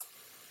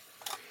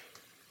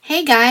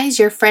Hey guys,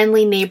 your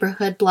friendly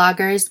neighborhood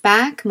blogger is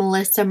back,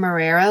 Melissa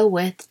Marrero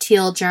with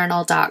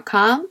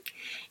tealjournal.com,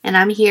 and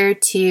I'm here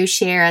to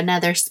share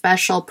another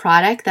special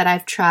product that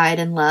I've tried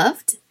and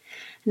loved.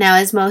 Now,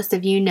 as most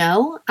of you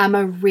know, I'm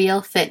a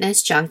real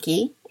fitness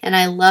junkie, and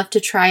I love to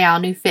try out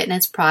new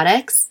fitness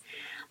products.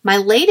 My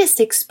latest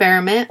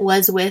experiment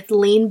was with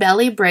Lean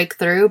Belly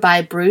Breakthrough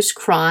by Bruce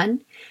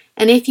Cron,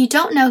 and if you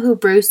don't know who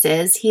Bruce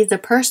is, he's a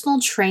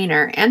personal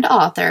trainer and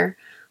author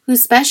who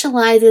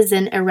specializes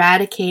in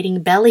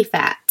eradicating belly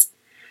fat.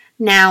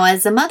 Now,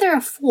 as a mother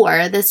of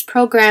 4, this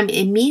program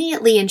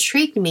immediately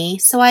intrigued me,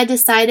 so I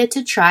decided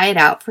to try it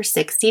out for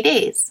 60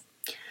 days.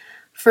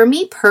 For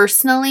me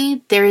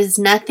personally, there is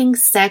nothing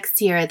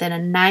sexier than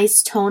a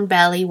nice toned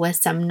belly with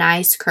some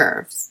nice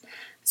curves.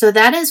 So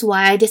that is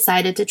why I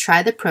decided to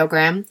try the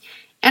program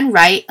and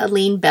write a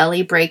Lean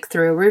Belly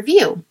Breakthrough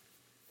review.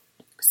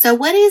 So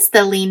what is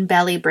the Lean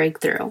Belly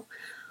Breakthrough?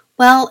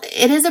 Well,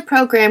 it is a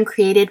program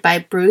created by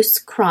Bruce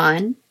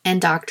Cron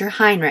and Dr.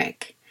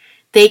 Heinrich.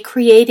 They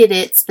created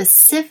it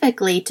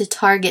specifically to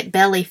target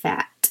belly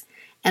fat,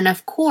 and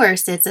of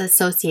course its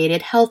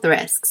associated health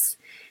risks.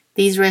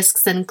 These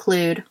risks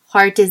include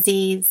heart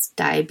disease,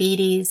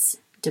 diabetes,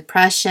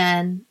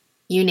 depression,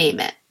 you name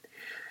it.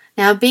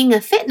 Now, being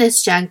a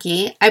fitness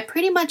junkie, I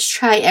pretty much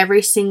try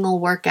every single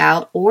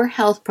workout or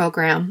health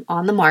program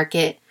on the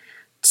market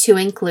to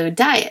include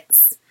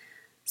diets.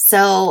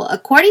 So,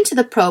 according to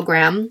the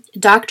program,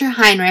 Dr.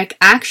 Heinrich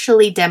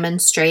actually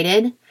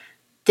demonstrated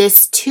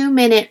this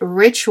 2-minute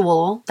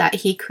ritual that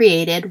he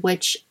created,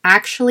 which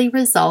actually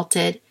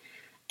resulted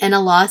in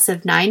a loss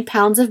of 9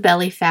 pounds of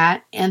belly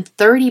fat and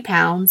 30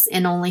 pounds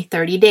in only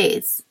 30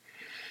 days.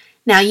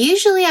 Now,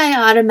 usually I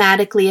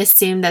automatically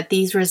assume that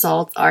these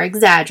results are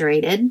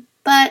exaggerated,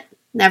 but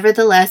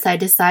nevertheless, I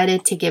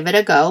decided to give it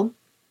a go.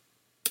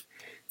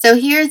 So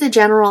here's the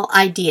general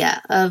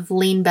idea of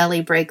Lean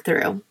Belly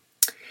Breakthrough.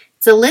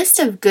 It's a list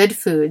of good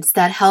foods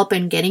that help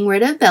in getting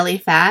rid of belly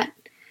fat,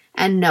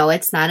 and no,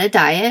 it's not a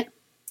diet.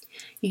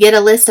 You get a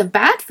list of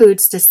bad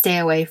foods to stay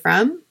away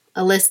from,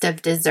 a list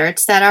of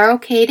desserts that are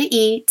okay to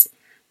eat,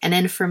 an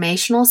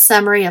informational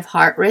summary of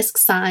heart risk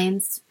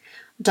signs,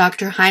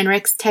 Dr.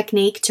 Heinrich's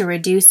technique to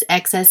reduce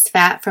excess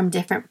fat from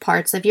different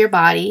parts of your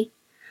body,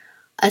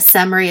 a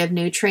summary of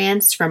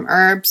nutrients from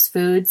herbs,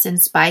 foods,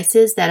 and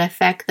spices that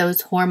affect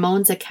those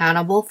hormones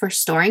accountable for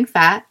storing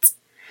fat,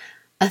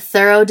 a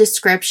thorough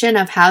description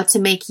of how to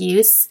make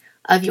use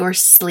of your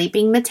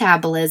sleeping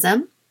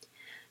metabolism,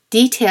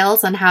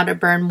 details on how to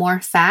burn more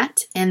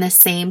fat in the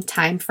same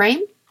time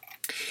frame,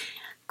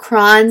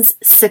 Cron's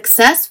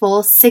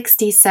successful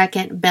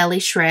 60-second belly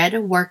shred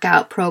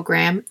workout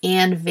program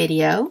and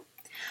video,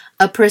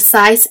 a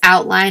precise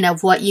outline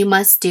of what you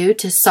must do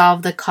to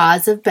solve the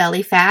cause of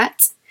belly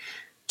fat,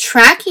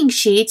 tracking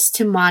sheets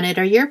to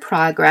monitor your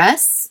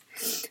progress,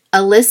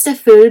 a list of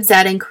foods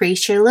that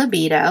increase your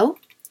libido.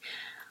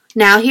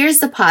 Now, here's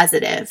the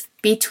positive.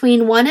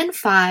 Between 1 and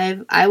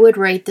 5, I would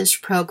rate this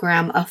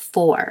program a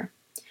 4.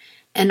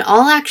 In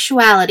all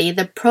actuality,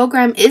 the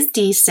program is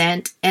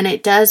decent and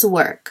it does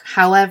work.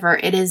 However,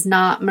 it is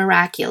not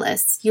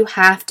miraculous. You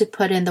have to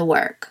put in the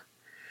work.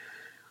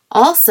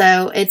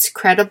 Also, it's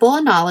credible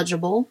and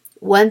knowledgeable.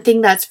 One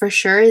thing that's for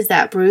sure is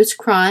that Bruce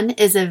Cron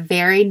is a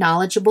very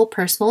knowledgeable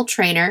personal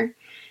trainer.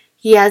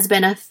 He has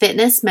been a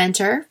fitness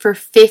mentor for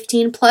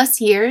 15 plus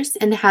years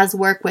and has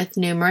worked with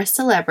numerous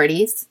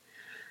celebrities.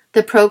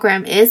 The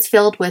program is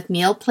filled with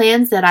meal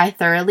plans that I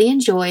thoroughly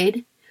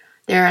enjoyed.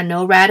 There are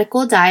no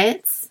radical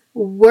diets,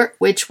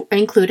 which were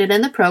included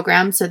in the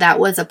program, so that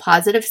was a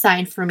positive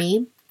sign for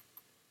me.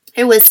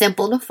 It was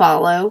simple to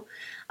follow.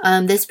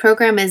 This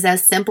program is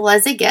as simple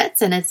as it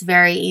gets, and it's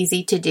very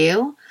easy to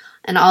do.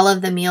 And all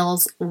of the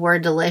meals were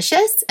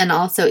delicious and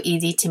also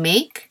easy to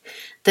make.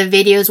 The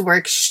videos were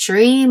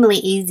extremely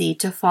easy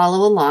to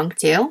follow along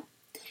to.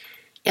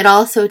 It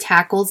also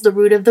tackles the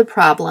root of the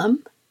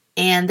problem.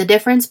 And the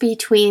difference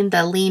between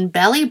the Lean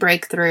Belly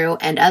Breakthrough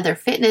and other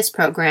fitness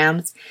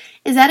programs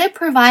is that it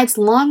provides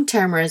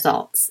long-term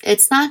results.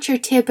 It's not your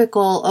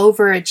typical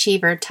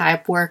overachiever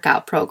type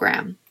workout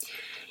program.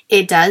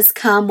 It does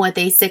come with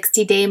a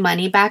 60-day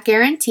money-back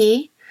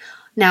guarantee.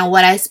 Now,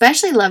 what I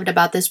especially loved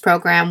about this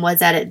program was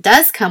that it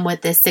does come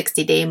with this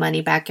 60-day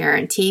money-back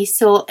guarantee,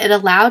 so it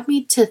allowed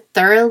me to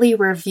thoroughly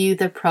review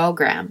the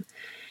program.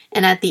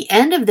 And at the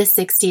end of the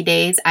 60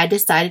 days, I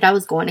decided I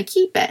was going to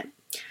keep it.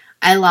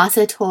 I lost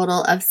a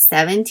total of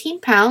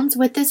 17 pounds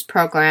with this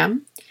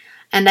program,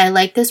 and I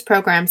like this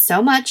program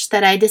so much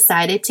that I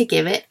decided to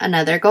give it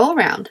another go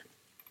around.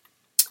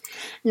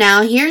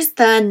 Now, here's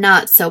the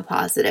not so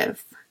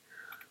positive.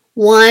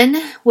 One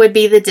would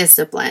be the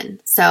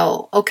discipline.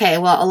 So, a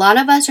lot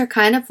of us are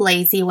kind of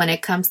lazy when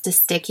it comes to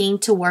sticking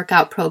to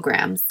workout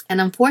programs, and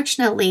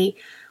unfortunately,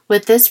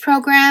 with this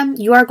program,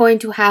 you are going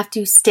to have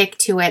to stick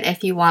to it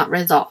if you want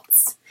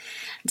results.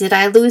 Did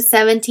I lose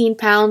 17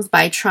 pounds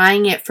by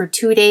trying it for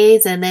 2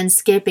 days and then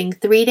skipping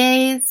 3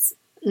 days?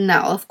 No,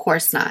 of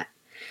course not.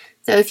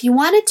 So if you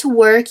want it to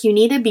work, you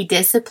need to be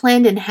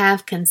disciplined and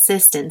have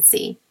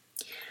consistency.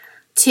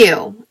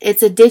 2,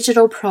 it's a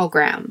digital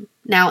program.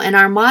 Now, in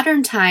our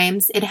modern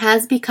times, it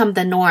has become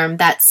the norm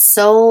that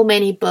so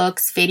many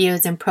books,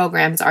 videos, and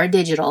programs are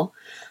digital,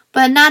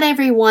 but not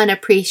everyone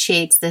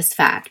appreciates this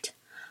fact.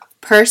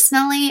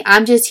 Personally,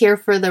 I'm just here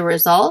for the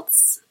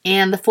results,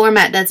 and the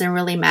format doesn't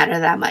really matter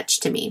that much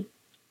to me.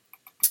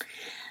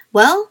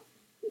 Well,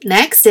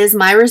 next is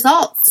my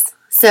results.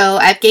 So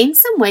I've gained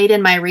some weight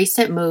in my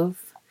recent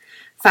move.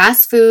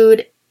 Fast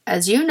food,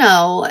 as you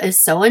know, is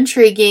so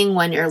intriguing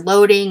when you're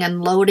loading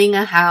and loading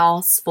a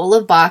house full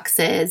of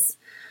boxes.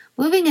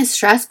 Moving is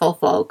stressful,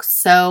 folks,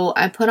 so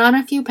I put on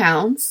a few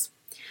pounds.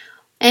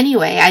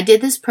 Anyway, I did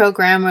this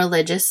program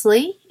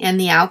religiously, and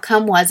the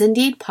outcome was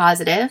indeed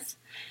positive.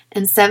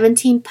 And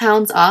 17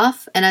 pounds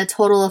off and a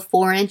total of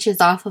 4 inches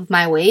off of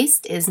my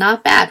waist is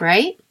not bad,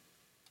 right?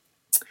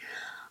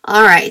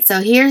 Alright,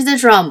 so here's the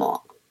drum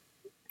roll.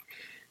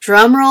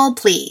 Drum roll,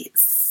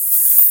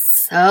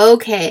 please.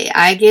 Okay,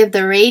 I give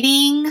the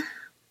rating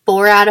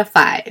 4 out of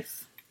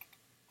 5.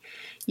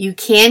 You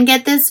can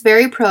get this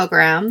very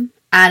program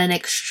at an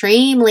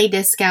extremely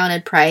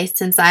discounted price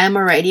since I am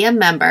already a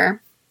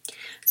member.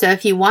 So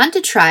if you want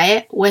to try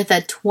it with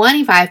a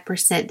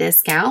 25%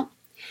 discount,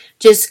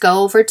 just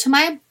go over to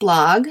my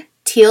blog,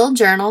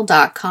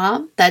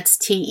 tealjournal.com. That's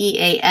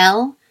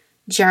TEAL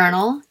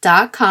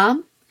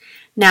journal.com.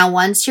 Now,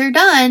 once you're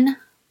done,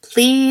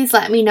 please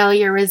let me know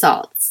your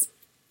results.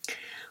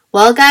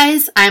 Well,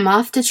 guys, I'm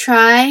off to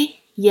try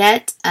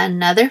yet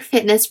another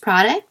fitness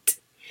product,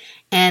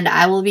 and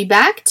I will be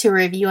back to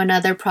review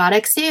another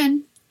product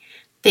soon.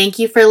 Thank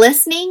you for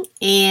listening,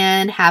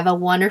 and have a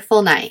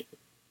wonderful night.